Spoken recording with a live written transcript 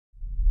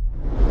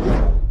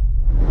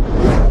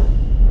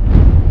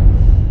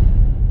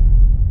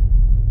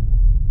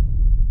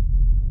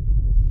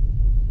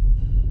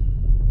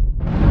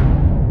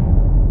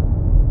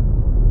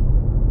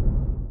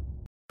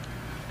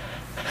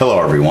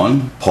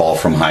everyone, Paul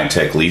from High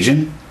Tech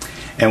Legion,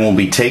 and we'll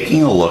be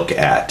taking a look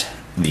at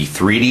the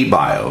 3D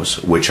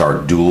BIOS, which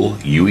are dual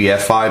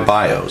UEFI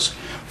BIOS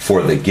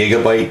for the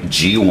Gigabyte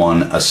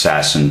G1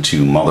 Assassin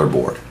 2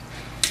 motherboard.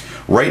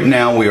 Right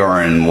now we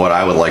are in what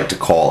I would like to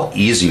call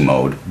easy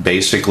mode.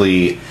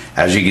 Basically,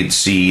 as you can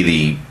see,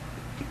 the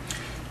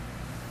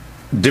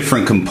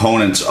different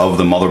components of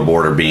the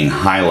motherboard are being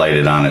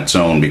highlighted on its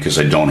own because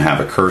I don't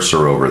have a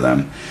cursor over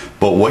them.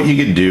 But what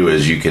you could do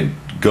is you could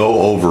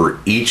go over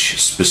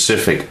each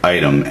specific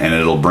item and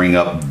it'll bring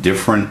up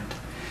different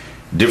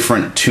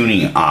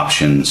tuning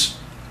options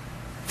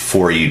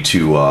for you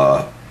to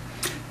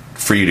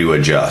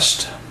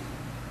adjust.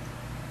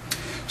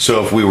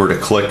 So if we were to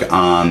click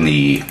on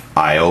the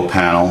I/O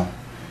panel,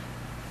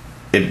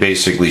 it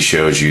basically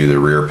shows you the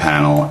rear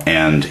panel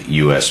and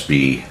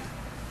USB,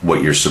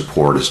 what your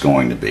support is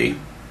going to be.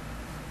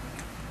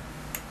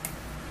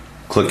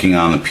 Clicking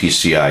on the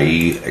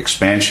PCIe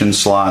expansion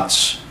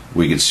slots,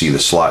 we can see the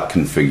slot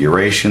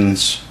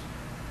configurations.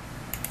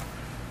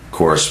 Of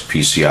course,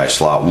 PCI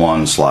slot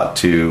 1, slot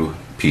 2,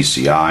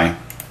 PCI.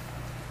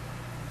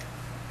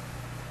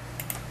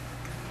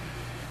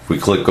 If we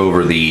click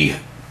over the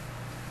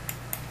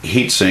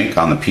heatsink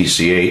on the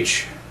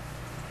PCH,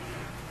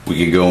 we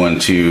can go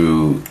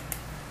into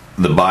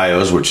the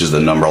BIOS, which is the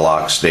number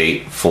lock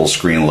state, full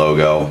screen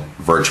logo,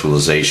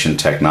 virtualization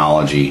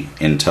technology,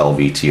 Intel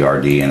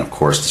VTRD, and of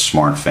course the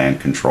smart fan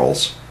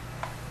controls.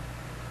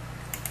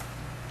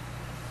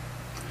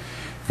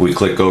 If we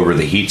click over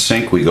the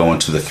heatsink, we go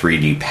into the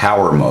 3D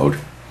power mode.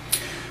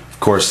 Of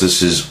course,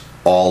 this is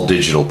all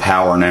digital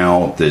power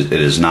now. It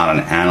is not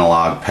an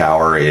analog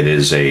power, it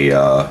is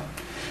a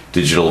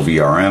digital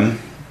VRM.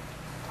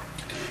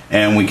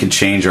 And we can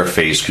change our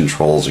phase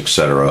controls,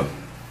 etc.,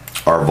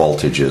 our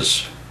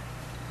voltages,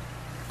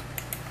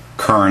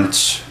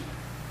 currents,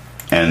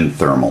 and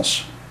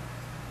thermals.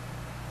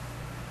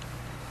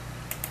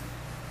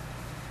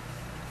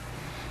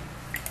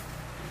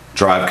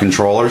 Drive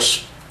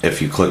controllers,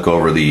 if you click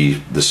over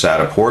the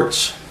SATA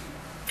ports,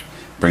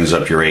 brings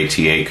up your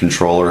ATA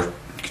controller.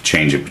 You can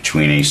change it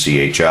between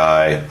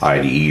ACHI,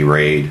 IDE,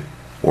 RAID,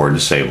 or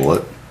disable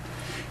it.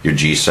 Your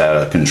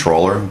GSATA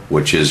controller,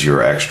 which is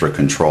your extra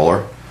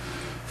controller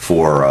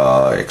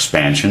for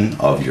expansion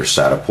of your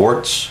SATA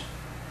ports.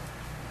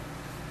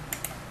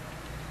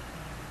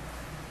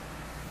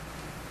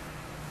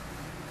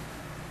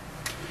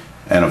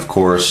 And of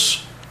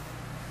course,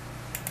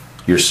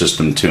 your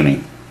system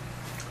tuning.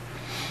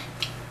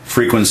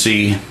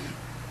 Frequency,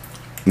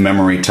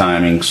 memory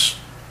timings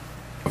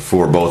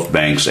for both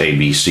banks A,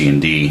 B, C,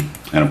 and D,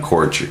 and of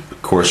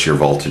course your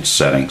voltage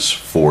settings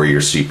for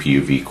your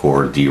CPU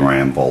V-core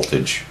DRAM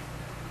voltage.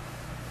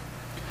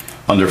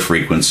 Under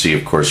frequency,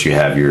 of course, you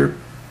have your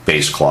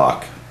base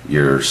clock,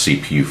 your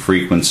CPU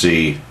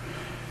frequency,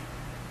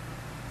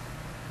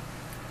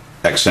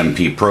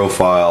 XMP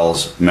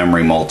profiles,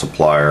 memory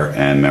multiplier,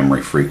 and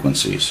memory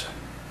frequencies.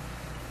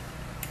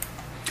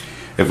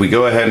 If we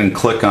go ahead and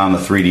click on the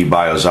 3D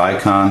BIOS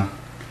icon,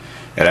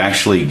 it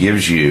actually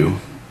gives you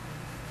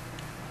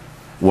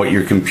what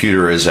your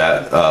computer is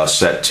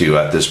set to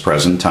at this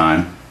present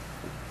time,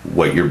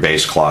 what your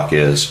base clock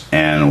is,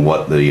 and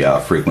what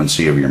the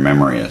frequency of your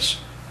memory is.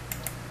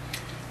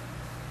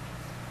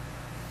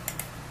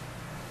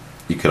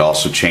 You could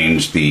also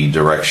change the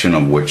direction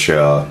of which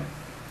the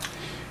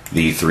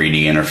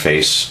 3D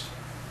interface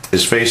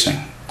is facing.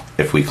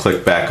 If we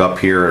click back up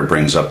here, it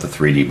brings up the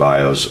 3D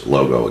BIOS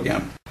logo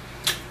again.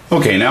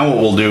 Okay, now what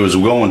we'll do is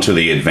we'll go into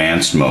the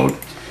advanced mode,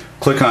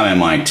 click on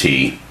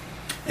MIT,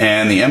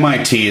 and the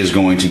MIT is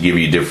going to give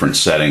you different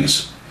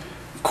settings.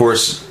 Of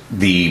course,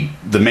 the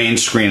main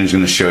screen is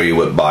going to show you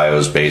what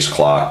BIOS, base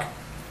clock,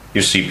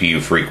 your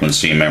CPU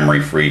frequency,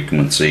 memory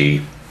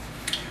frequency,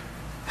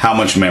 how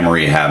much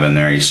memory you have in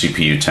there, your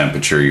CPU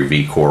temperature, your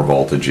V-core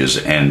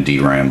voltages, and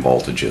DRAM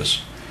voltages.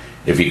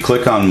 If you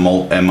click on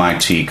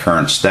MIT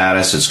current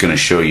status, it's going to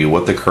show you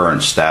what the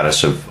current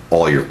status of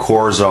all your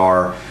cores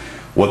are,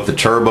 what the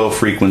turbo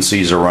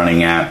frequencies are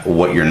running at,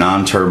 what your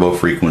non-turbo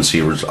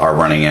frequencies are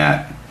running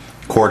at,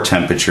 core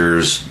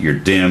temperatures, your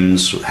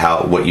DIMMs,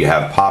 what you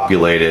have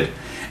populated,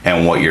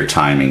 and what your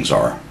timings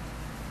are.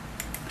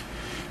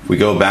 If we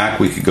go back,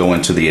 we could go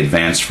into the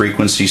advanced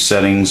frequency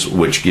settings,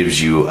 which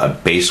gives you a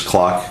base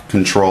clock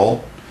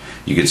control.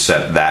 You could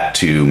set that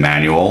to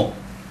manual.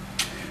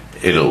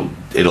 It'll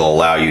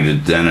allow you to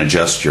then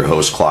adjust your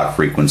host clock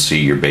frequency,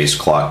 your base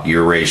clock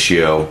year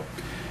ratio,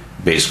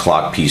 base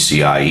clock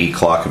PCIe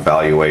clock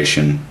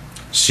evaluation,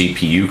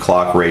 CPU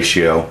clock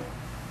ratio,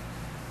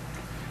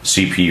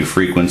 CPU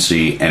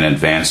frequency, and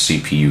advanced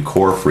CPU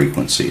core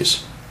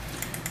frequencies.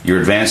 Your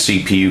advanced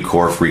CPU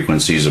core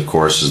frequencies, of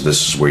course,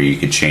 this is where you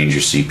could change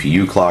your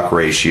CPU clock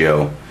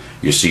ratio,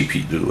 your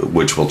CPU,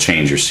 which will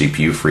change your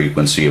CPU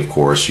frequency. Of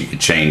course, you could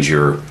change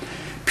your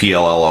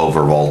PLL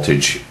over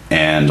voltage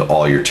and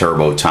all your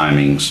turbo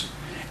timings,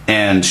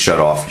 and shut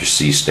off your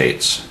C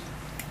states.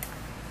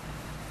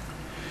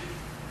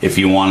 If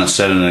you want to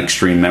set an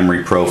extreme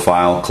memory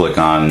profile, click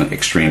on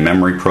Extreme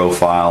Memory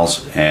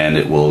Profiles, and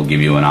it will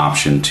give you an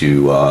option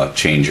to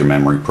change your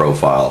memory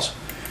profiles.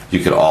 You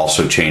could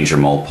also change your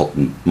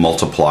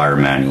multiplier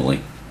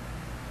manually.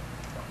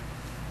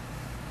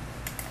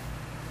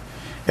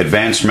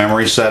 Advanced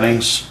Memory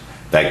Settings,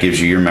 that gives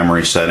you your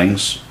memory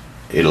settings.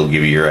 It'll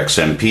give you your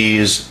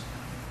XMPs,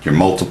 your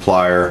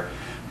multiplier,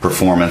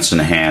 performance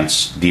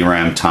enhance,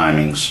 DRAM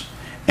timings,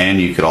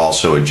 and you could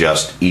also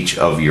adjust each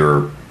of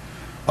your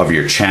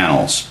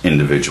channels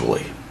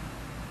individually.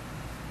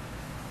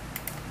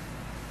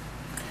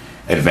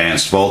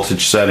 Advanced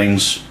Voltage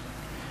Settings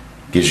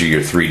gives you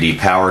your 3D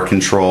power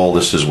control.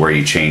 This is where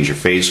you change your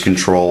phase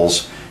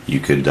controls. You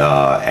could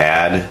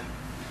add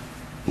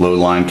load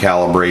line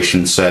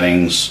calibration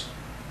settings,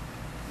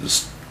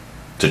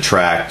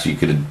 detract. You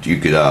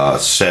could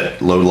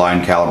set load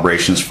line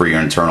calibrations for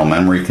your internal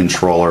memory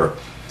controller.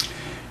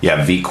 You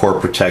have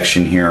vCore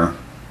protection here,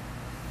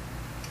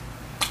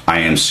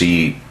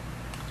 IMC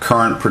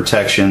current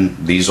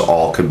protection. These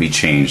all could be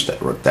changed.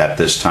 At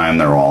this time,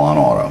 they're all on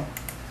auto.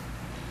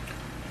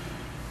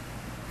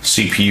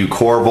 CPU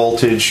core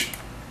voltage.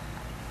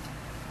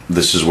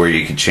 This is where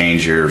you can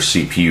change your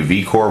CPU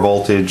vCore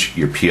voltage,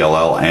 your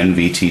PLL and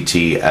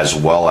VTT, as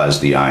well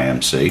as the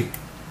IMC.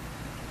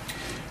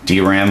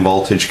 DRAM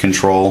voltage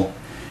control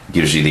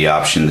gives you the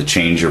option to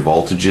change your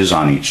voltages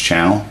on each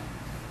channel.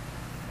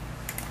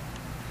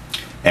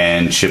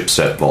 And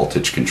chipset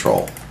voltage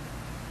control,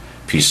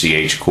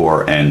 PCH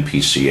core and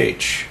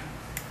PCH.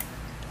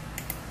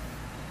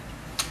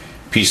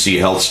 PC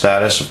health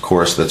status, of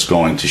course, that's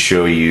going to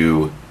show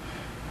you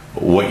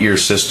what your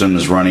system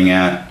is running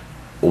at,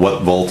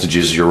 what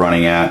voltages you're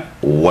running at,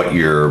 what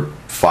your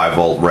 5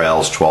 volt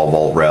rails, 12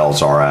 volt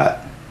rails are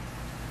at.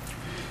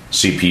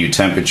 CPU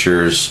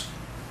temperatures,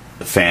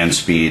 fan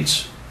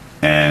speeds,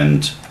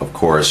 and of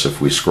course if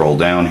we scroll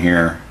down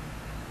here,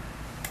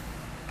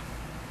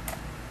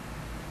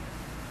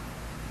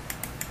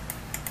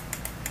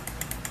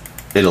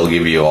 it'll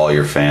give you all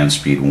your fan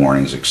speed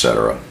warnings,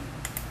 etc.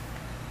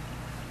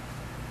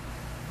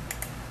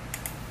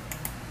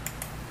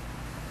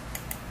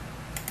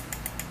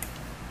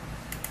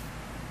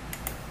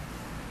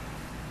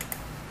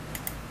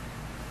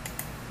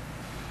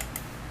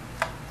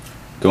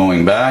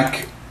 Going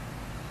back,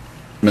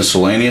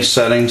 miscellaneous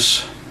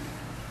settings,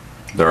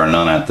 there are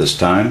none at this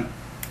time.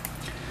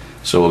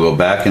 So we'll go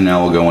back and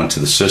now we'll go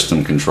into the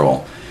system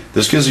control.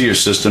 This gives you your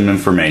system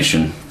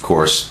information, of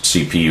course,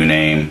 CPU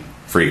name,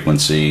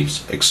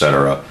 frequencies,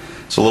 etc.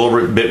 It's a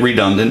little bit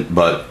redundant,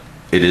 but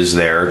it is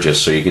there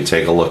just so you can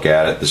take a look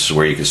at it. This is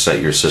where you can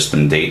set your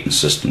system date and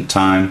system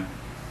time.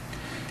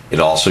 It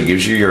also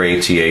gives you your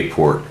ATA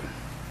port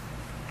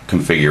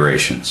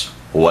configurations.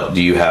 What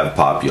do you have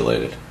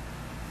populated?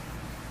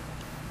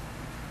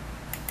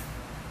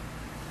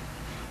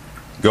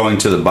 Going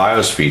to the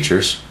BIOS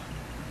features,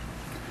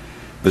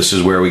 this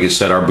is where we can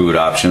set our boot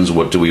options.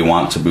 What do we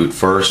want to boot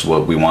first,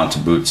 what we want to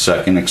boot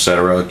second,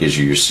 etc. It gives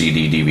you your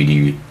CD,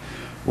 DVD,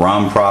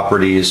 ROM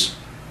properties,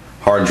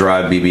 hard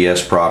drive,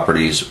 BBS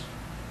properties,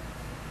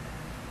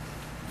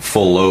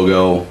 full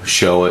logo,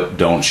 show it,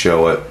 don't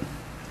show it.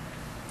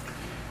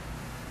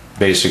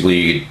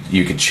 Basically,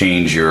 you could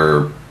change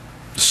your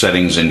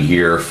settings in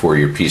here for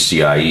your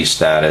PCIe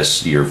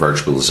status, your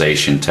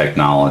virtualization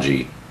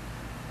technology.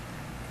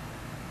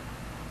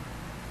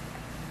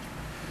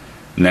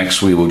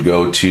 Next, we would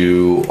go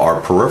to our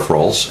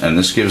peripherals, and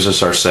this gives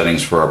us our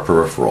settings for our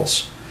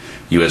peripherals.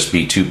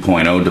 USB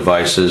 2.0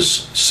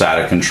 devices,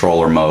 SATA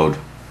controller mode,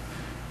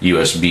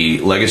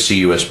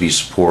 legacy USB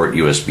support,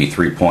 USB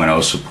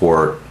 3.0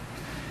 support,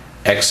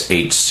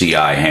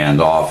 XHCI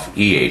handoff,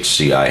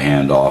 EHCI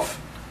handoff,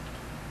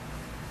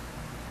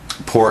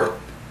 port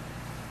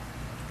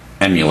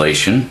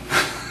emulation,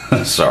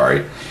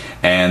 sorry,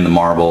 and the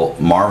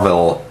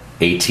Marvel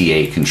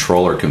ATA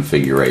controller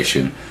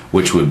configuration,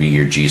 which would be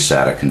your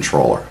GSATA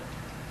controller.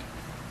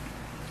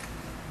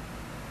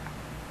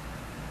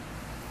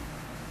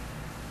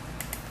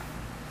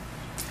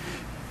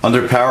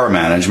 Under power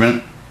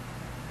management,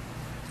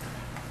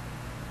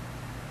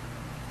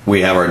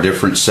 we have our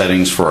different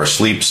settings for our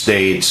sleep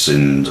states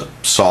and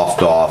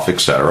soft off,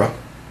 etc.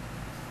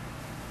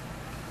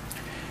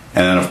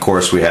 And then of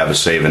course we have a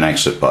save and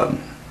exit button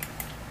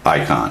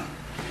icon,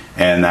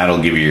 and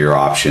that'll give you your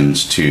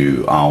options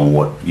to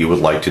what you would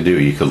like to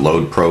do. You could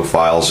load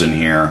profiles in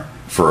here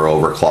for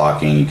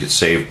overclocking, you could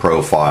save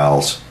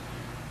profiles,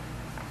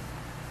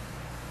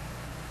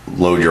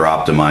 load your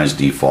optimized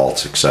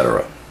defaults,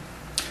 etc.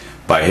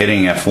 By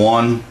hitting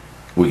F1,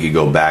 we could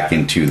go back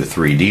into the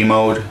 3D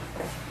mode.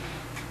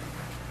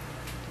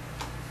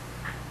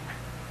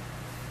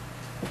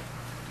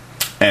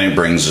 And it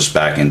brings us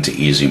back into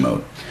easy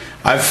mode.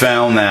 I've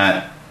found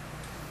that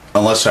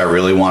unless I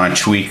really want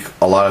to tweak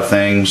a lot of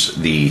things,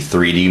 the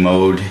 3D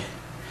mode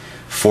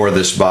for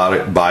this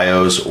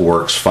BIOS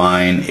works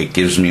fine. It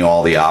gives me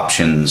all the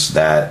options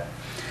that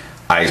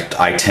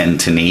I tend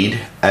to need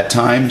at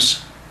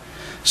times.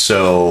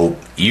 So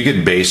you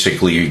could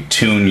basically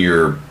tune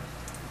your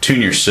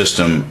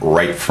system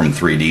right from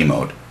 3D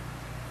mode.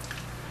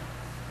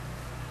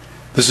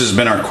 This has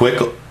been our quick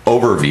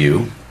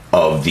overview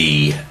of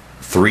the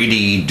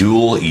 3D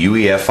dual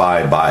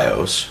UEFI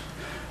BIOS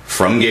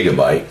from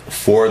Gigabyte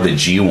for the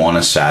G1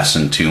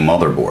 Assassin 2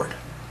 motherboard.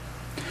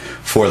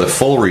 For the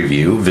full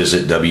review,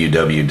 visit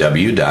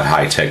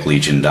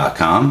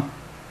www.hightechlegion.com.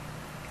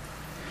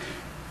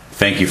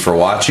 Thank you for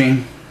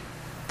watching.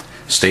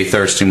 Stay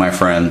thirsty, my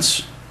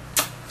friends.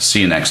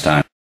 See you next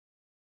time.